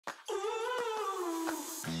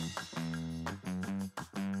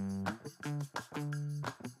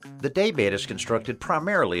The daybed is constructed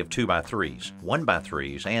primarily of 2x3s,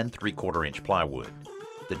 1x3s, and 3/4 inch plywood.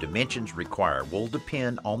 The dimensions required will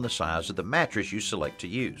depend on the size of the mattress you select to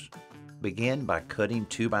use. Begin by cutting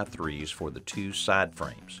 2x3s for the 2 side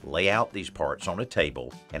frames. Lay out these parts on a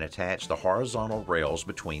table and attach the horizontal rails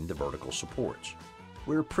between the vertical supports.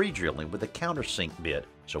 We're pre-drilling with a countersink bit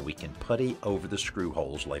so we can putty over the screw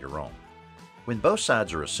holes later on. When both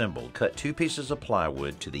sides are assembled, cut 2 pieces of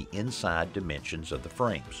plywood to the inside dimensions of the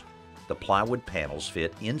frames. The plywood panels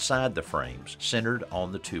fit inside the frames, centered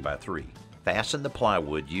on the 2x3. Fasten the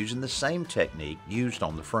plywood using the same technique used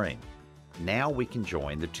on the frame. Now we can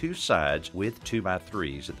join the 2 sides with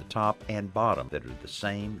 2x3s at the top and bottom that are the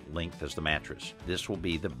same length as the mattress. This will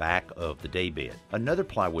be the back of the daybed. Another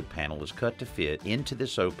plywood panel is cut to fit into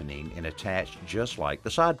this opening and attached just like the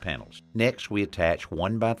side panels. Next, we attach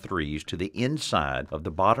 1x3s to the inside of the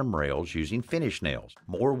bottom rails using finish nails.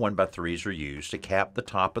 More 1x3s are used to cap the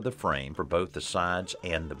top of the frame for both the sides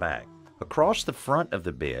and the back. Across the front of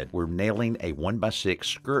the bed, we're nailing a 1x6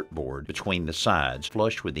 skirt board between the sides,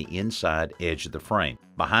 flush with the inside edge of the frame.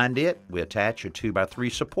 Behind it, we attach a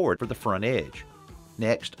 2x3 support for the front edge.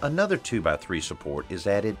 Next, another 2x3 support is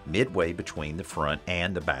added midway between the front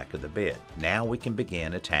and the back of the bed. Now we can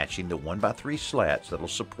begin attaching the 1x3 slats that will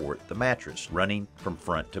support the mattress, running from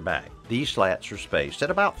front to back. These slats are spaced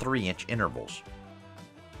at about 3-inch intervals.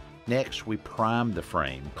 Next, we prime the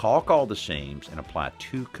frame, caulk all the seams, and apply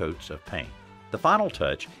 2 coats of paint. The final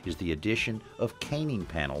touch is the addition of caning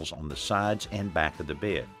panels on the sides and back of the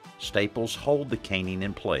bed. Staples hold the caning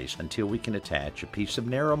in place until we can attach a piece of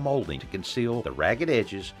narrow molding to conceal the ragged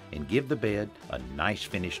edges and give the bed a nice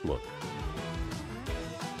finished look.